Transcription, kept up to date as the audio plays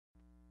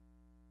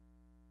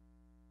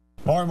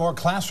More and more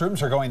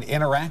classrooms are going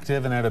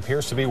interactive, and it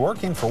appears to be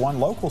working for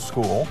one local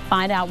school.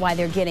 Find out why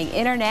they're getting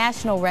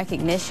international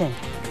recognition.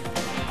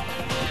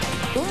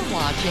 You're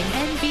watching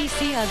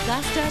NBC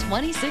Augusta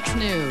 26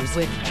 News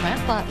with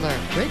Trent Butler,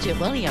 Bridget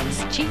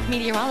Williams, Chief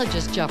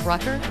Meteorologist Jeff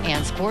Rucker,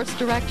 and Sports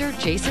Director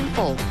Jason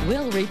Folk.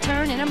 We'll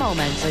return in a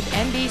moment with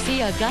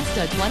NBC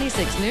Augusta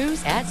 26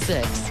 News at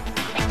 6.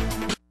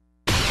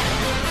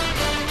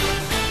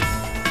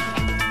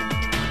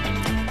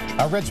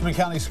 Our Richmond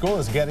County School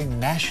is getting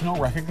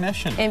national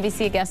recognition.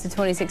 NBC Augusta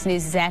 26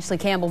 News' Ashley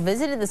Campbell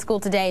visited the school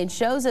today and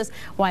shows us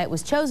why it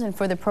was chosen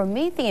for the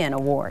Promethean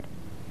Award.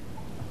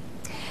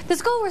 The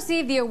school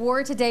received the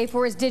award today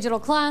for its digital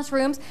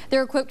classrooms.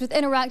 They're equipped with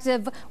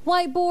interactive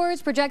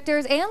whiteboards,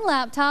 projectors, and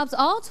laptops,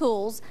 all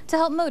tools to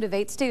help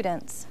motivate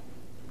students.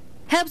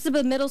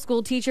 Hephzibah Middle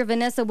School teacher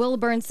Vanessa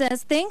Wilburn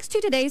says thanks to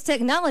today's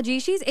technology,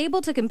 she's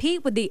able to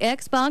compete with the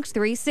Xbox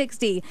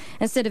 360.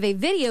 Instead of a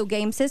video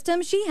game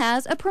system, she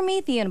has a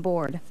Promethean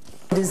board.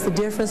 It is the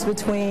difference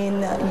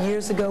between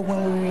years ago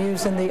when we were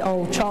using the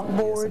old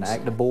chalkboards. It's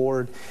an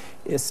Activboard.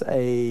 It's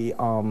a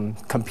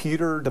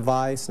computer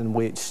device in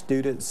which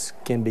students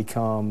can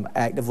become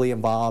actively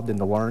involved in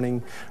the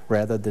learning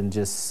rather than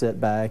just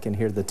sit back and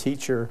hear the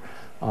teacher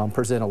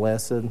present a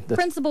lesson.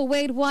 Principal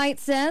Wade White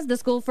says the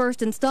school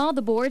first installed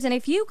the boards in a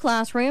few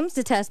classrooms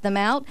to test them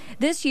out.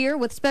 This year,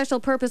 with special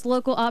purpose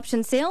local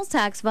option sales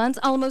tax funds,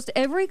 almost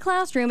every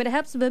classroom at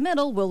Hephzibah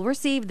Middle will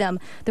receive them.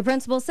 The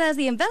principal says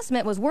the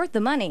investment was worth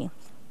the money.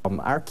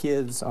 Our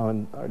kids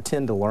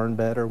tend to learn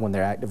better when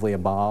they're actively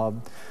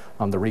involved.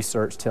 The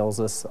research tells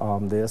us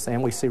this,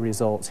 and we see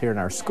results here in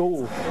our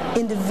school.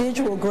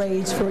 Individual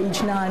grades for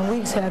each 9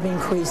 weeks have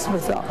increased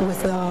with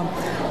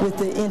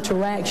the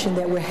interaction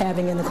that we're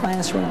having in the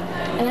classroom.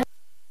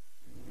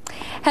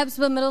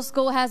 Hephzibah Middle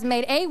School has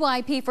made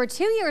AYP for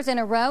 2 years in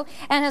a row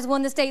and has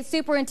won the State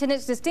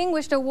Superintendent's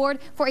Distinguished Award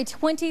for a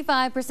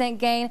 25%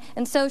 gain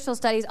in social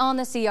studies on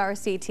the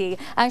CRCT.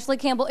 Ashley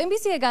Campbell,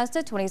 NBC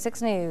Augusta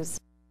 26 News.